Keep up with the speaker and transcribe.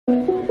I'm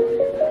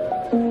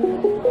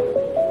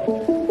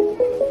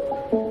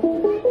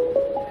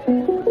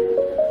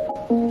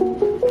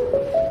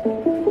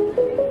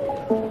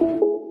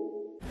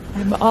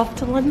off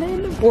to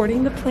London,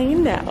 boarding the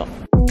plane now.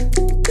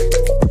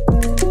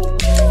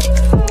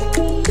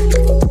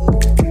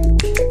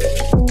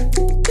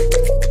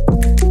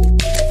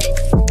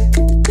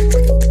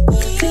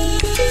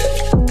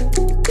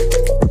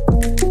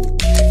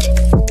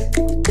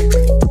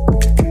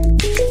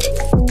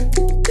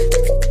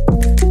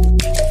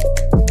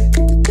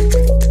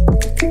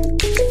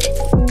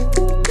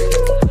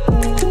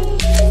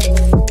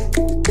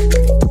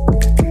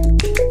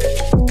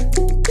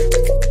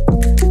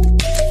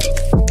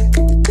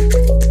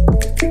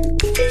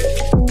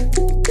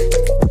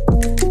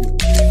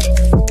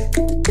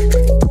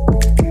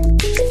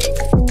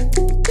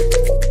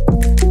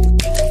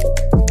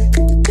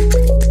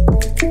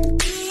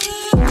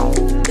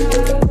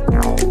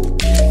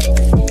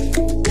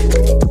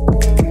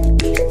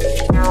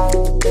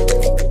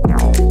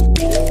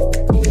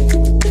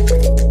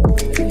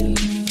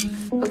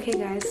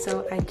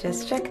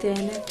 Just checked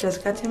in,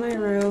 just got to my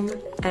room,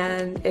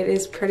 and it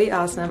is pretty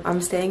awesome. I'm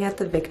staying at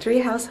the Victory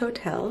House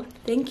Hotel.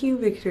 Thank you,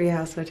 Victory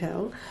House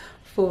Hotel,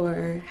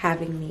 for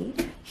having me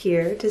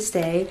here to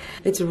stay.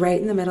 It's right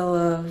in the middle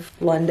of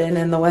London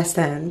and the West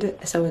End,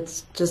 so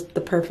it's just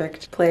the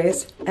perfect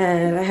place.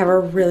 And I have a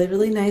really,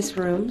 really nice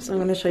room, so I'm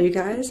going to show you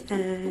guys,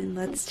 and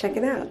let's check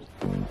it out.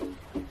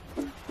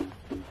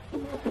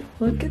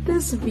 Look at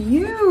this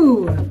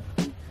view!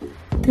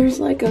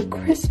 There's like a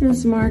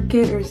Christmas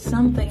market or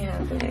something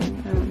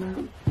happening. I don't know.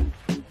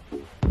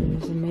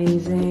 It's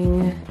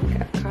amazing.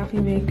 Got a coffee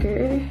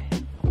maker.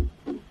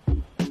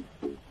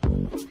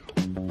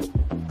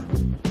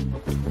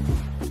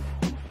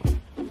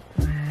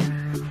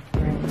 Wow,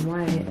 red and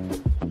white.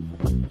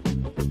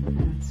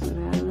 That's what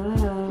I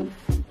love.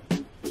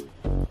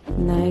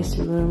 Nice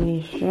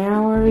roomy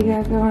shower we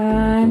got going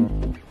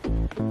on.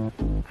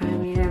 I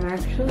mean, I'm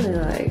actually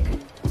like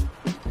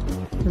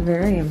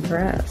very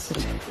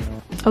impressed.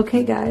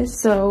 Okay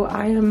guys, so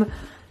I am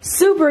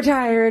super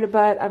tired,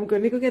 but I'm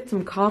going to go get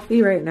some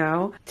coffee right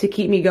now to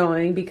keep me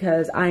going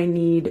because I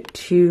need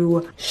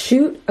to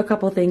shoot a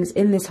couple things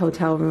in this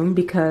hotel room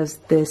because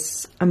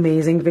this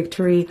amazing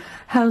Victory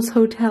House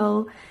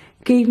Hotel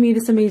gave me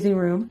this amazing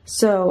room.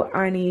 So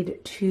I need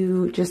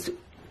to just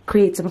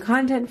create some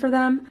content for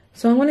them.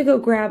 So I'm going to go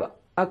grab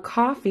a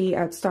coffee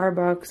at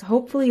Starbucks.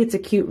 Hopefully it's a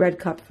cute red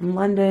cup from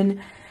London,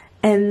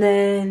 and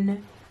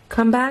then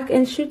come back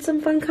and shoot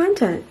some fun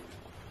content.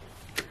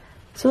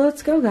 So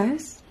let's go,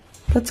 guys.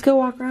 Let's go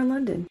walk around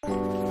London.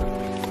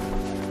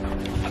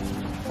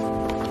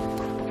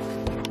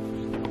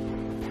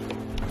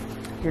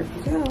 Here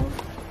we go.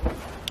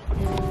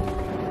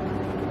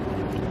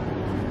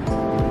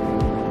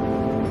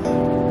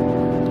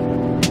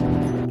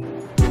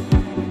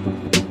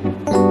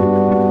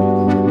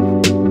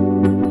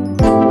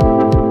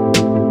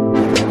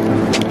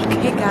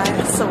 Okay,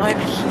 guys, so I'm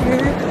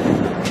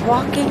here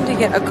walking to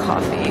get a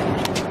coffee.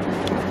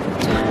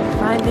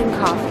 Finding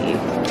coffee.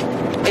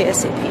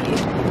 ASAP.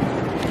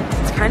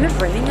 It's kind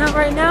of raining out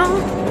right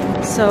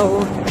now,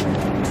 so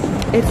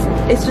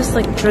it's just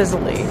like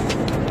drizzly,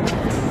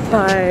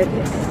 but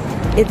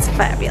it's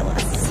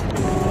fabulous.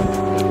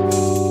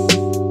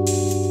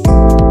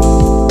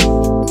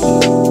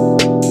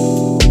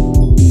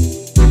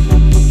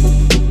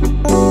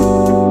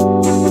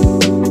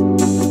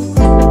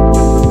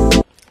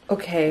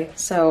 Okay,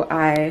 so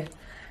I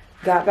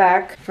got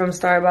back from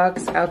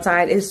Starbucks.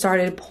 Outside it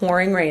started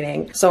pouring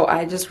raining, so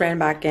I just ran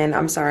back in.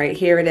 I'm sorry.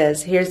 Here it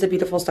is. Here's the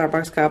beautiful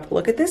Starbucks cup.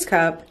 Look at this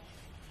cup.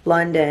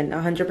 London,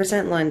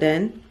 100%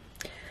 London.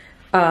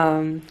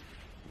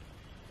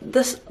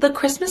 The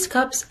Christmas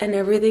cups and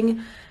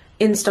everything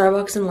in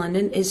Starbucks in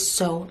London is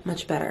so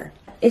much better.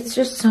 It's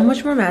just so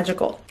much more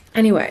magical.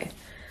 Anyway,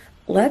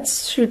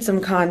 let's shoot some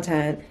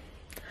content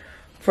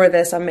for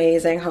this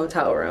amazing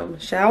hotel room,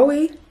 shall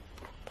we?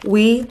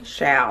 We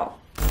shall.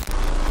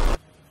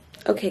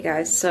 Okay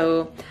guys,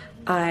 so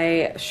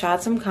I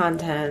shot some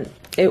content.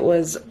 It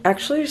was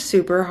actually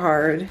super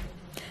hard.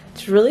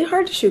 It's really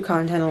hard to shoot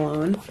content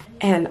alone,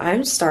 and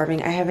I'm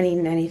starving. I haven't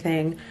eaten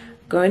anything.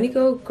 Going to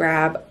go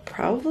grab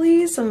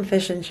probably some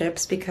fish and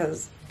chips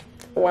because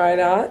why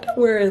not?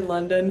 We're in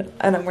London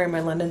and I'm wearing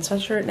my London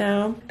sweatshirt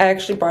now. I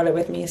actually brought it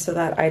with me so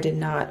that I did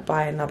not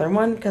buy another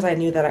one because I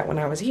knew that when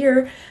I was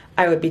here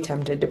I would be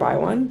tempted to buy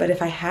one, but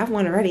if I have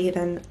one already,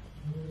 then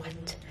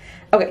what?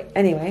 Okay,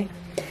 anyway.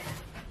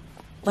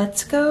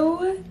 Let's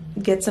go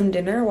get some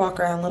dinner, walk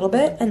around a little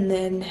bit, and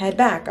then head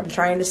back. I'm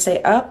trying to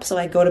stay up so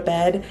I go to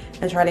bed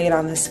and try to get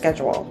on this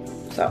schedule.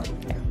 So,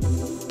 yeah.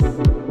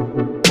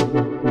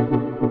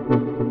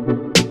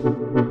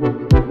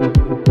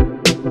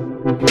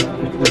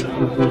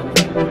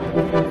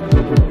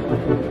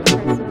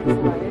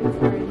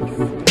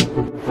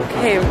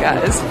 Okay,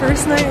 guys,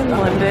 first night in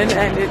London,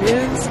 and it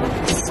is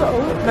so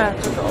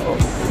magical.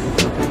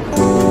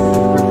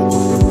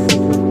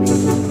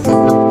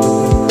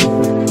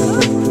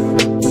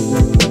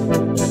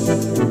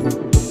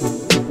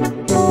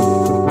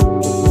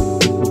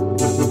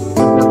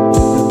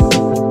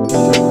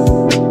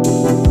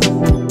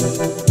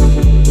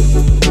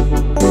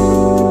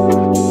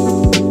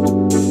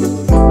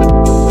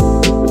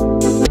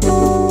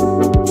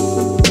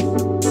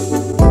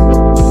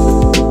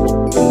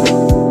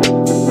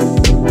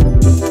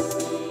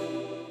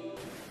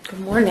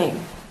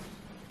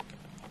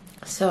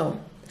 So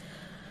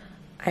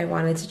I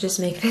wanted to just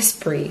make this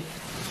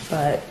brief,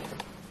 but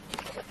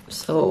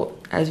so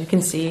as you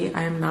can see,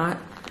 I am not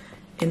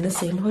in the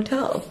same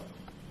hotel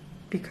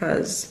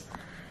because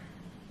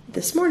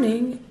this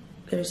morning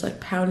there's like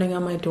pounding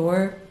on my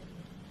door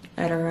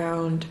at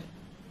around,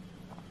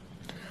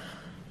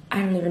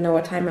 I don't even know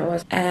what time it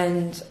was,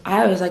 and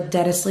I was like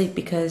dead asleep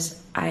because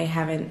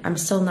I'm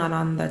still not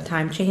on the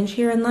time change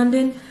here in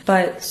London.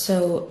 But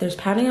so there's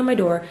pounding on my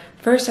door.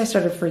 First I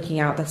started freaking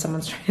out that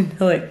someone's trying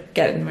to like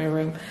get in my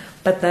room,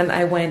 but then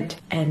I went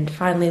and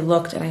finally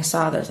looked and I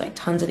saw there's like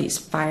tons of these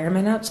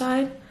firemen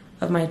outside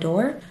of my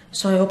door.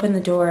 So I opened the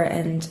door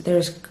and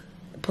there's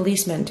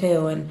policemen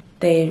too, and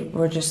they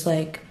were just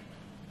like,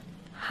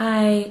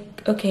 hi,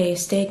 okay,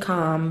 stay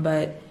calm,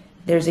 but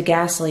there's a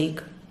gas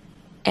leak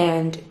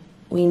and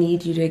we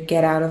need you to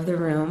get out of the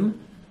room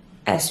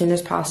as soon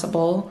as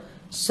possible.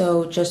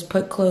 So just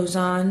put clothes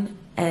on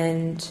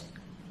and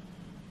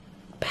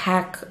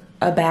pack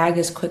a bag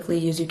as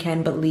quickly as you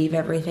can, but leave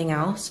everything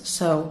else.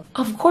 So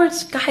of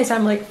course, guys,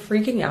 I'm like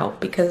freaking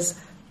out because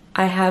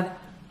I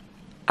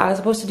was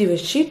supposed to do a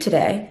shoot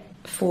today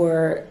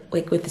for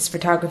like with this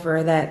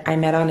photographer that I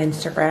met on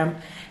Instagram,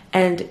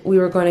 and we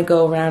were going to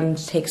go around and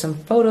take some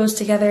photos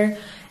together.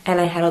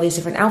 And I had all these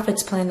different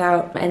outfits planned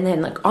out, and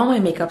then like all my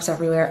makeup's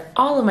everywhere,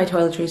 all of my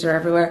toiletries are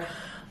everywhere,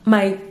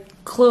 my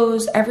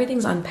clothes,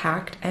 everything's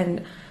unpacked,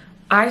 and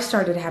I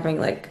started having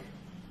like,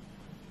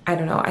 I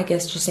don't know, I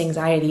guess just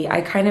anxiety. I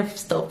kind of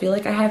still feel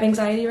like I have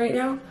anxiety right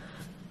now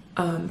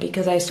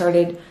because I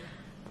started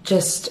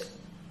just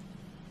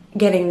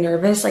getting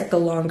nervous. Like the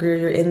longer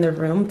you're in the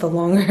room, the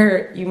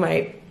longer you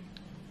might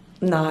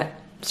not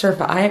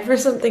survive or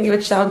something,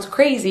 which sounds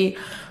crazy,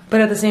 but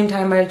at the same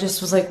time I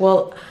just was like,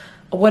 well,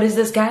 what is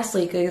this gas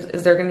leak?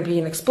 Is there going to be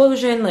an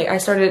explosion? Like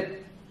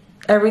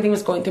everything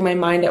was going through my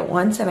mind at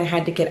once and I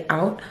had to get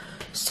out.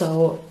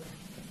 So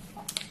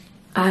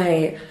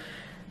I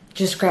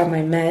just grabbed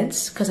my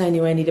meds because I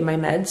knew I needed my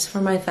meds for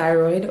my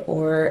thyroid,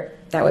 or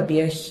that would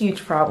be a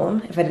huge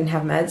problem if I didn't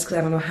have meds because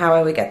I don't know how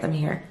I would get them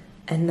here.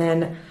 And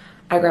then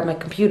I grabbed my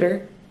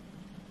computer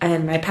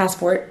and my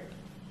passport,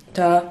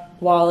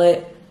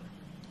 wallet,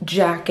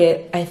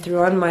 jacket. I threw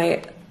on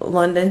my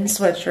London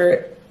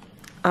sweatshirt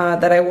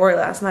that I wore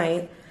last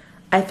night.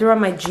 I threw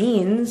on my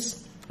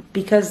jeans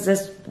because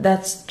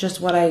that's just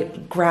what I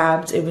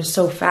grabbed. It was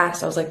so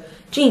fast. I was like,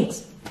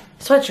 jeans,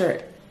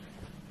 sweatshirt,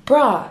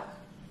 bra.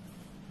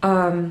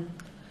 I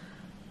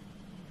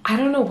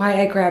don't know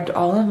why I grabbed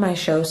all of my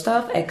show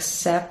stuff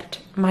except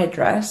my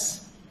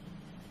dress.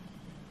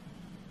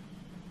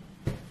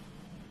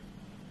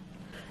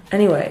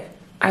 Anyway,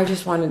 I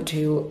just wanted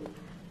to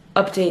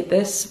update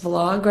this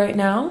vlog right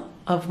now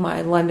of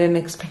my London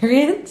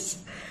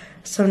experience.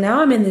 So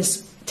now I'm in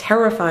this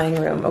terrifying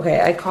room. Okay,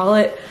 I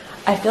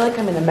feel like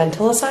I'm in a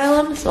mental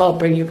asylum, so I'll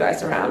bring you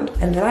guys around.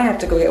 And then I have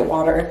to go get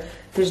water.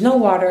 There's no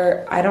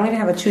water. I don't even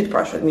have a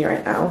toothbrush with me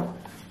right now.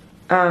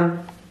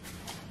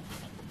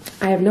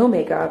 I have no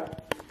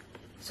makeup.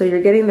 So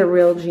you're getting the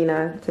real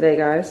Gina today,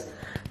 guys.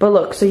 But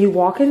look, so you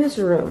walk in this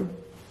room.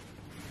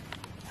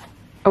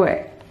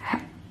 Okay.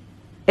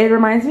 It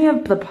reminds me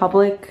of the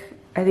Public,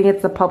 I think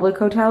it's the Public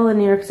Hotel in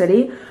New York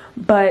City,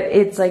 but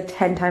it's like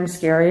 10 times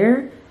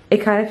scarier. It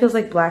kind of feels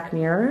like Black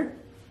Mirror.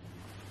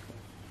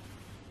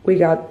 We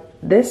got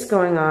this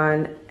going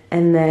on,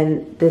 and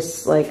then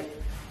this like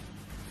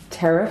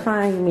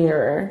terrifying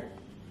mirror.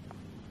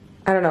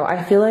 I don't know.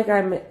 I feel like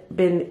I've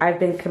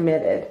been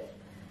committed.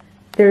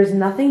 There's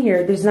nothing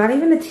here. There's not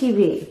even a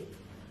TV,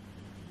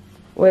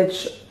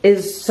 which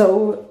is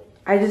so,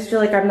 I just feel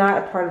like I'm not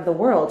a part of the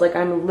world. Like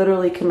I'm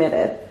literally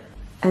committed.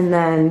 And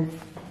then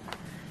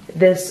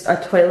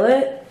a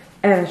toilet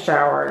and a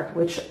shower,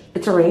 which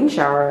it's a rain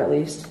shower at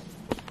least.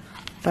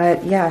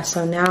 But yeah,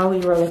 so now we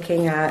were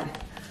looking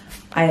at,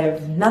 I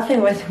have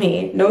nothing with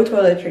me, no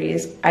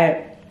toiletries.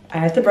 I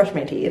have to brush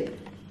my teeth,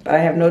 but I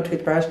have no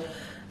toothbrush.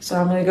 So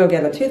I'm gonna go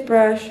get a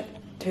toothbrush,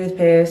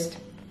 toothpaste,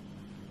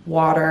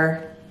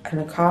 water, and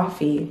a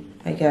coffee,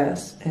 I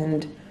guess.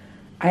 And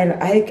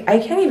I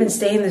can't even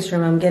stay in this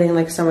room. I'm getting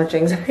like so much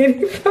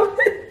anxiety from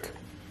it.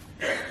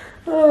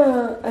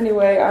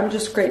 Anyway, I'm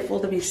just grateful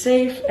to be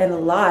safe and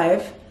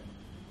alive.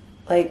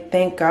 Like,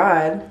 thank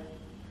God.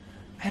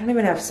 I don't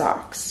even have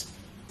socks.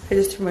 I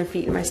just threw my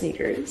feet in my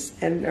sneakers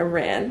and I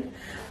ran.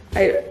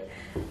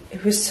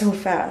 It was so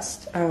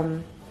fast.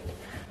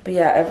 But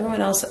yeah,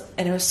 everyone else,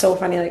 and it was so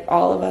funny, like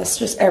all of us,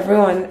 just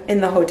everyone in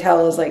the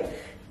hotel is like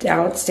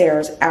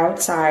downstairs,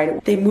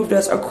 outside. They moved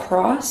us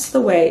across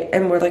the way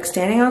and we're like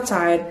standing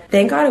outside.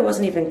 Thank God it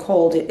wasn't even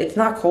cold. It's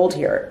not cold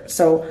here.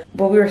 So,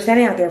 but we were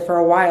standing out there for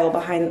a while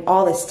behind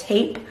all this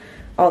tape,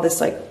 all this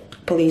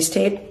like police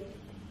tape.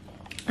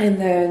 And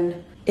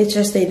then it's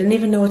just, they didn't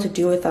even know what to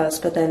do with us.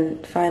 But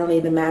then finally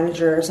the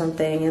manager or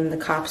something and the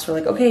cops were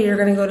like, okay, you're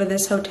gonna go to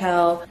this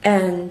hotel.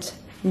 And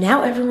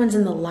now everyone's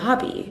in the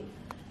lobby.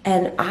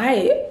 And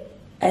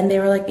they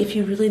were like, if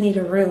you really need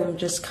a room,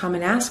 just come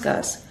and ask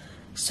us.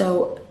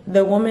 So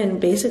the woman,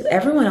 basically,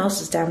 everyone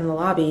else is down in the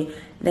lobby.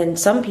 Then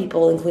some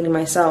people, including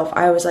myself,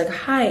 I was like,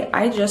 hi,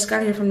 I just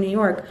got here from New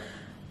York.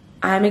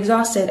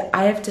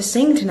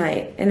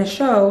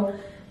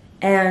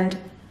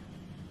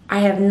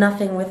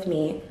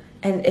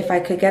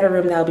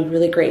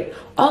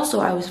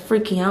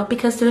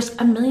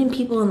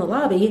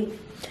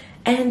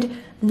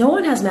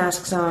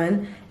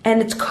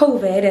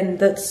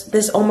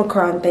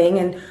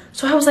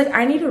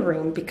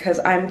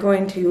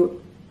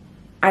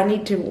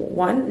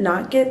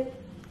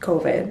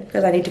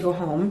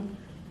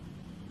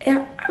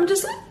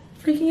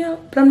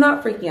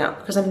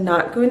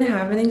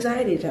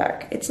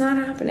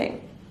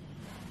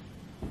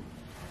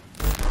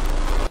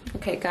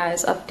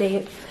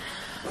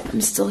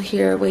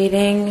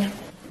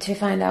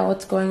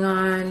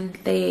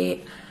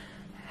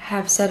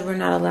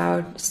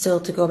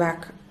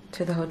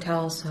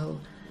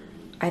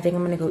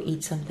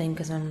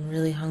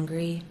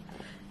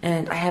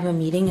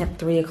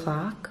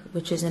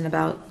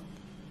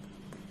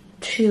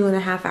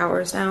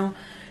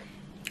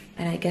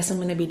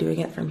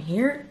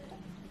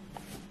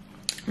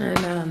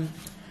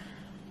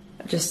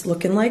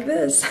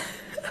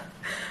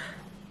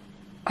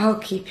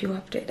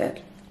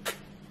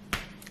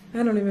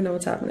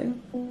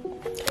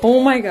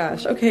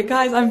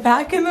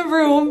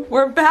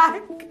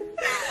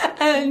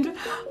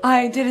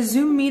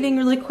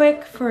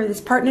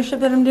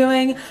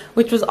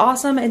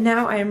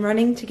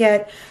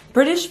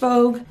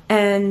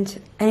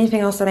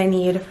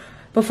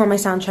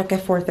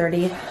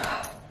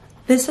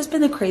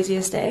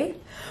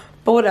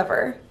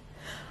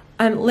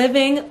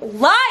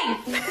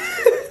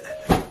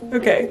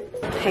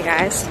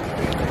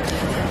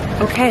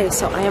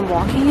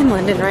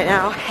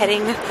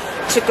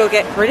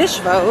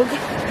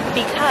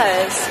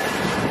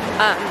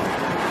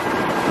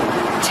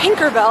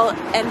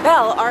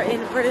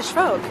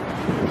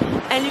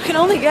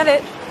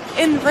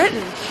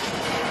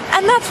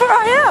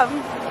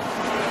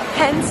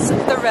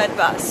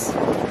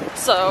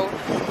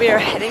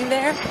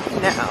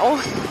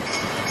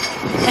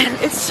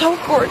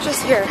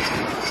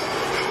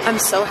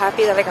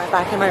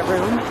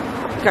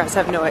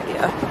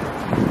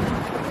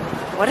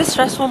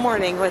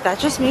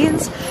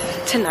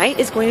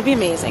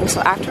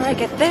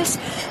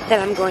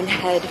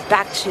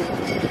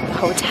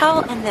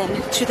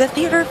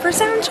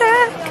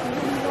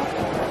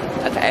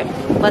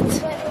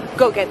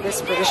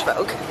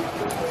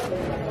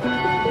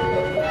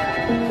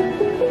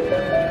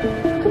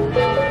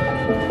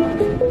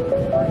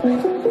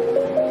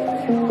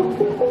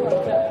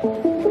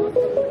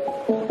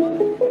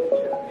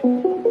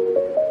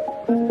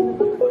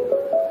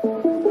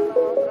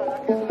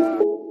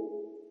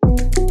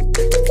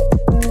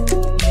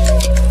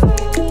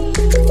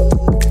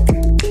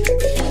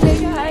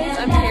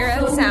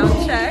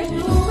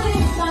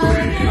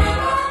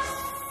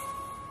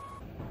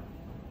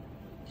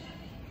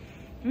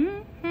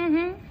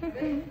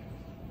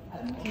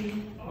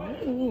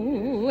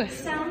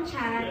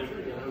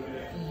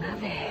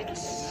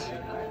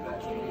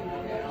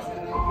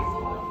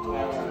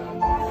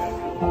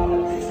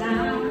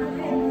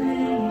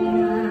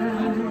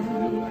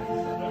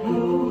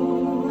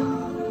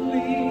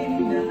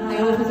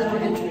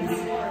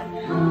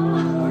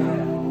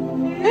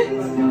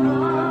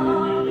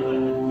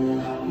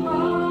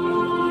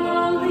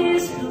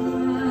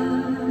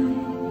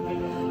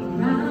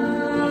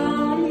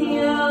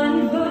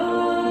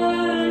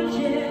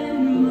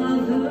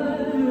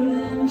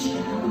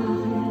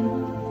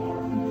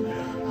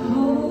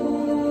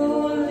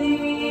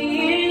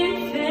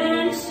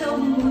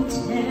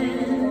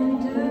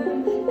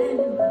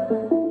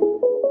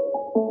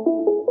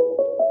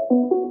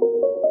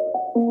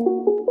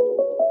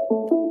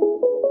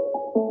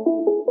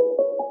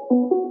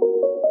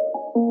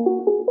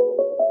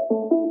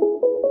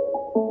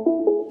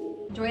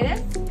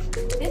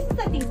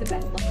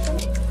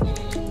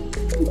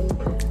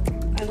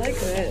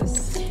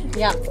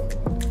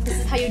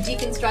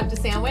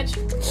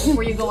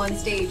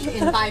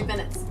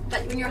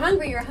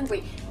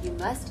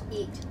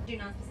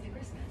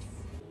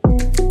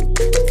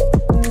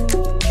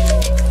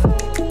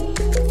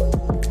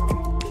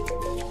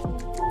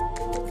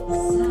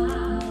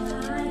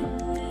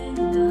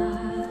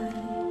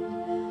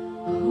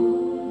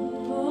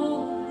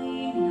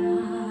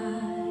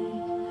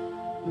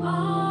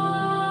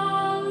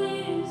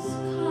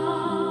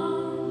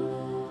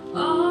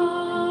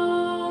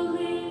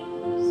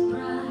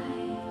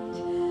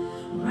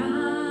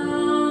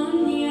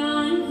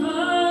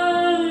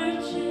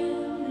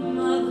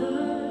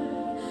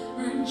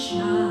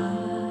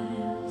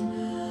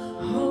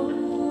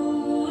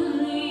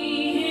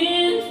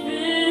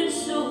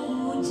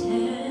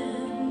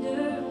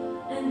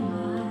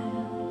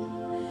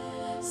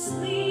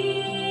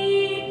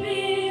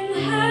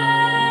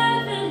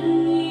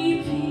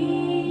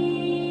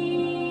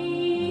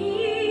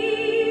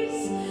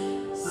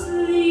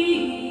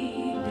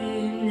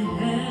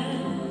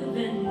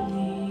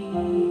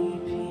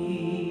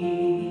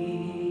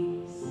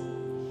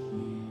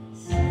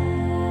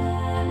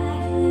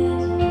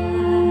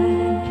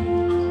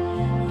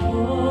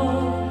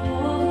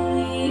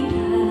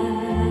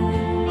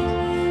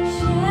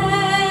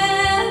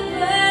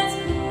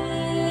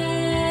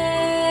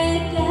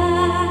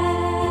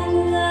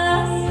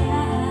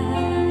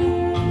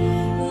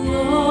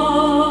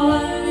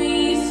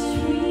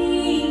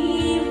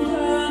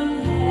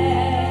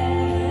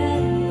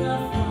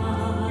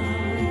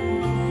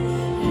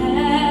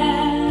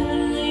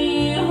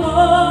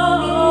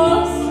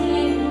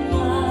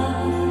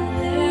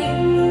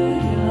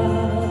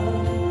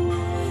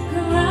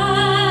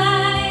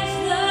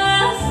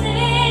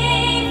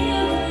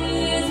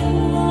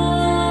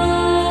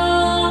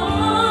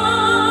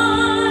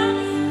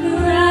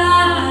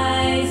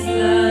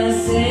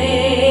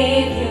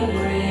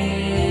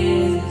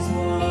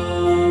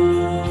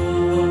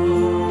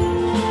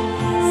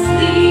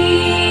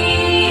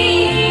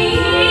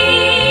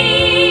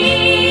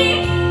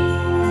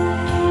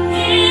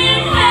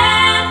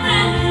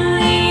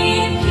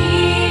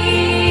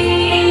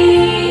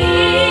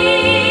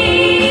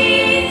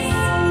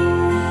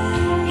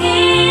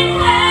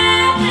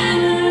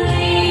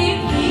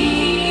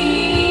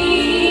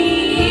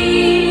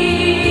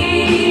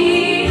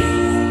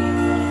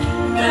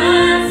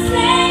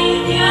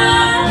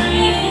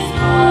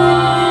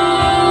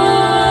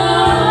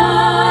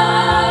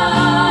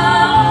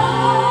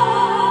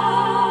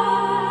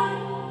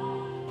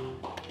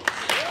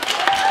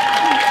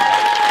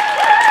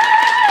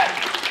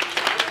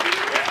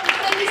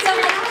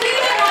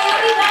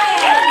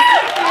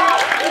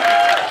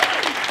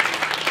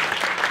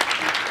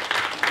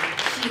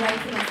 She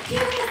writes the most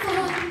beautiful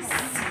songs.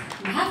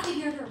 You have to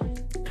hear her.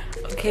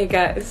 Okay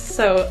guys,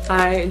 so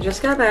I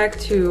just got back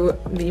to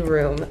the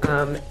room.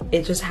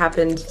 It just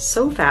happened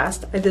so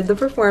fast. I did the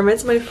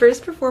performance, my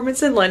first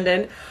performance in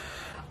London.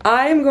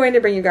 I'm going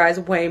to bring you guys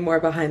way more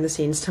behind the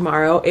scenes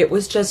tomorrow. It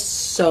was just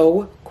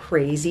so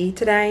crazy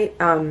today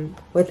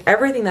with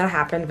everything that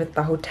happened with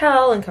the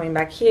hotel and coming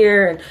back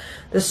here and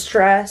the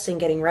stress and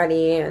getting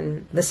ready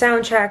and the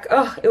sound check.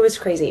 Oh, it was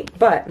crazy.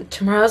 But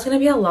tomorrow's gonna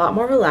be a lot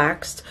more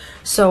relaxed,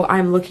 so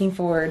I'm looking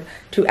forward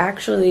to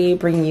actually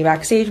bringing you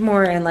backstage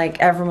more, and like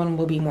everyone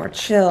will be more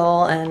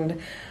chill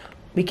and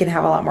we can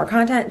have a lot more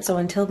content. So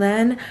until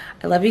then,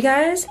 I love you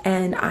guys,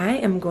 and I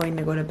am going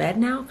to go to bed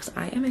now because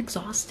I am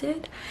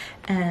exhausted,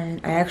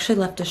 and I actually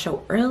left the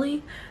show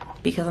early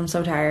because I'm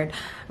so tired.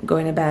 I'm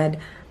going to bed.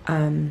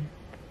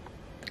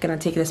 Gonna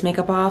take this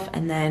makeup off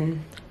and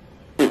then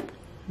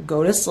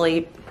go to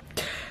sleep.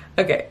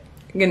 Okay,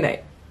 good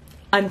night.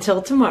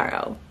 Until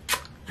tomorrow.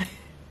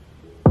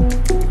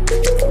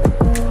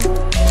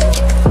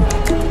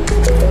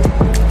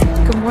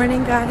 Good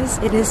morning, guys.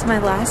 It is my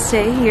last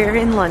day here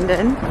in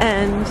London,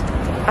 and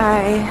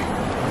I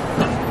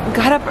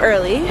got up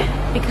early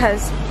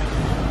because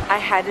I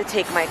had to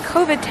take my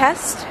COVID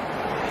test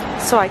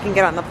so I can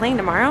get on the plane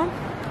tomorrow.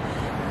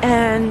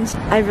 And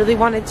I really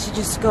wanted to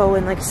just go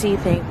and like see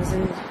things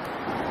and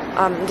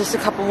just a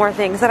couple more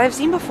things that I've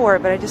seen before,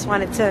 but I just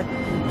wanted to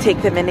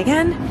take them in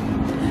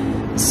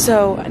again.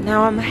 So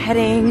now I'm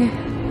heading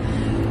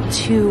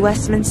to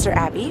Westminster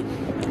Abbey,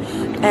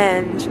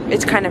 and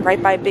it's kind of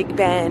right by Big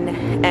Ben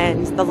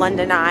and the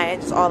London Eye,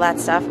 just all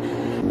that stuff.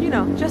 You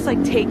know, just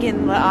like take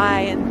in the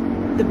Eye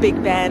and the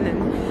Big Ben,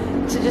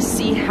 and to just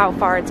see how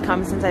far it's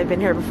come since I've been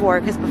here before,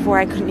 because before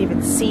I couldn't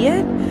even see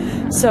it.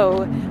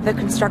 So the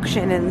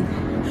construction and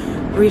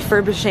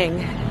refurbishing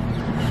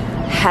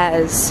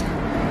has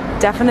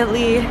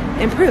definitely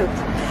improved.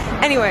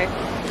 Anyway,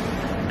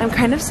 I'm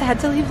kind of sad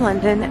to leave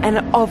London, and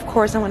of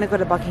course I want to go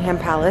to Buckingham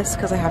Palace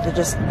because I have to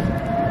just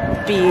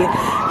be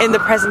in the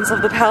presence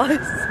of the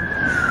palace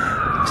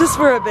just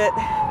for a bit,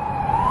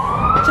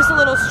 just a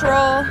little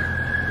stroll.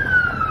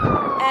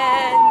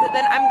 And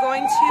then I'm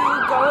going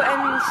to go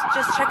and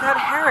just check out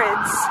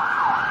Harrods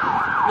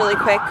really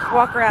quick,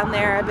 walk around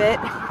there a bit.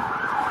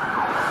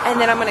 And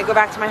then I'm gonna go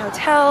back to my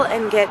hotel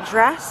and get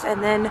dressed,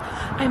 and then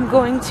I'm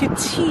going to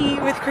tea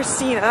with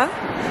Christina.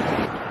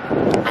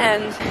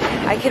 And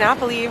I cannot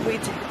believe we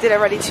did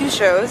already 2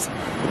 shows.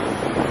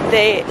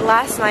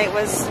 Last night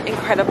was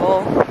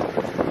incredible,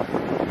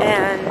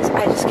 and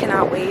I just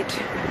cannot wait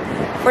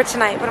for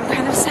tonight, but I'm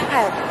kind of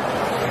sad.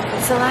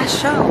 It's the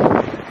last show.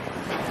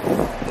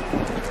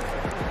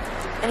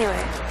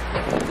 Anyway,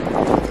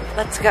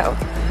 let's go.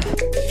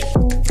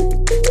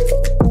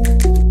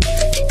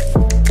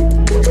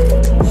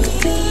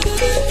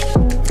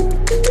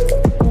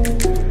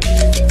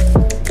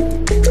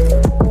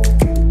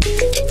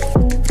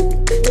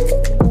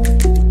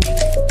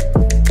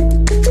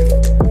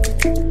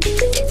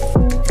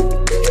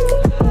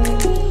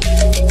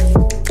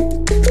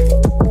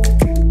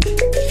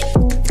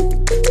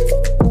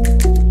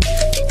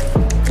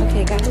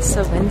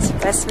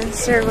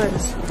 Westminster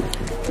was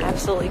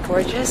absolutely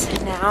gorgeous,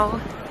 and now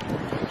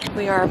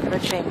we are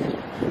approaching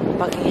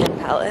Buckingham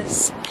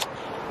Palace.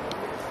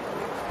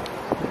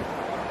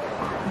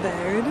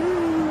 There it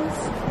is.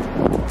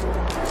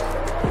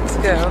 Let's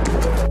go.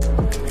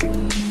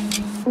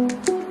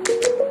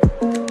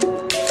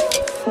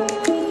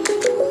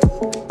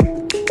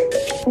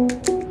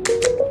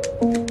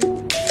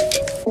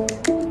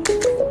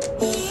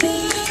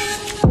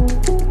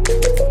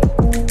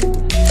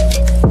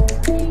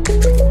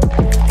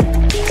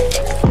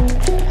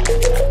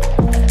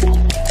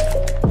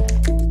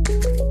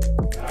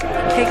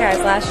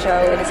 Last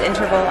show, it is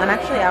interval. I'm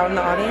actually out in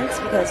the audience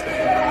because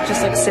I'm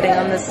just like sitting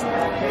on this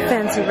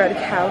fancy red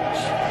couch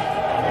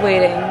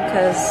waiting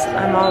because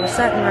I'm all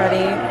set and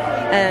ready,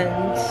 and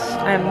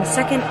I'm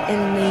second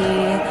in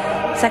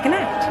the second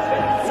act,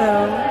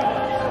 so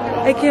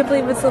I can't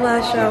believe it's the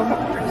last show.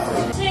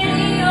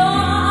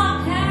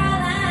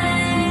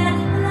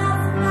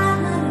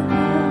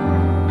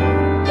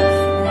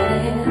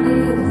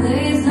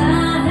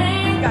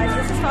 Guys,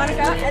 this is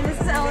Monica and this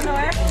is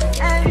Eleanor,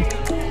 and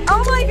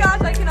oh my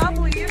gosh, I cannot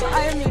believe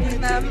I am meeting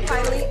them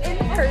finally in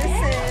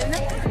person.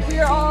 We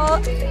are all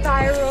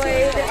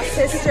thyroid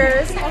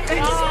sisters.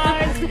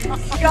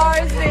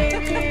 Scars,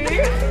 baby.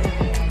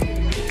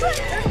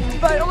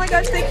 But oh my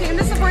gosh, they came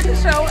to support the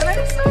show, and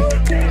I'm so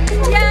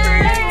yay!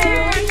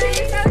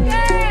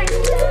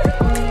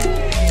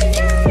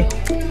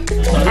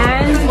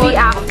 And the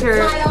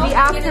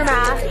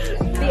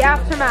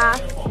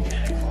aftermath.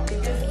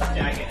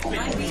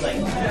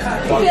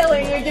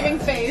 Feeling, you're giving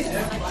face.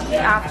 The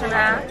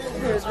aftermath.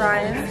 Here's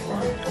Ryan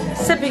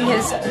sipping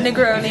his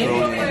Negroni.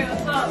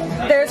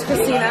 There's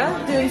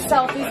Christina doing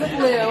selfies with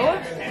Lou.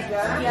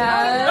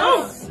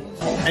 Yes.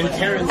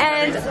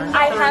 And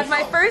I have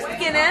my first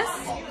Guinness.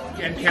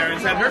 And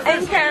Karen's had her first.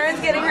 And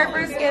Karen's getting her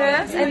first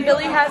Guinness, and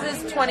Billy has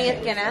his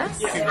 20th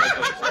Guinness.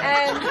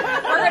 And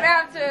we're gonna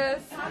have to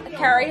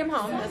carry him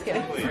home. Just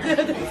kidding.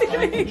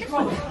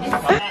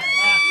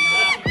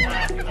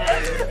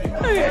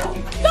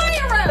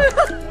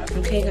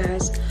 Okay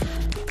guys,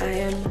 I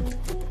am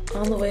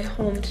on the way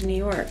home to New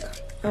York.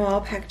 I'm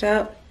all packed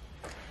up,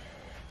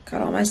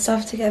 got all my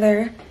stuff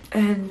together,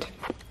 and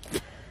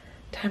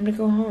time to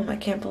go home. I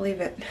can't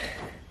believe it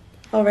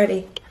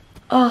already.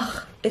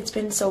 Oh, it's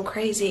been so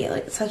crazy,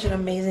 like such an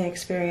amazing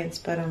experience,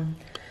 but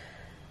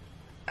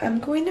I'm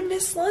going to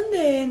miss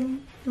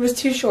London. It was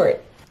too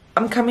short.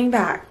 I'm coming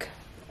back.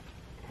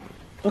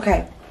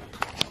 Okay,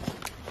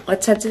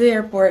 let's head to the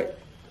airport.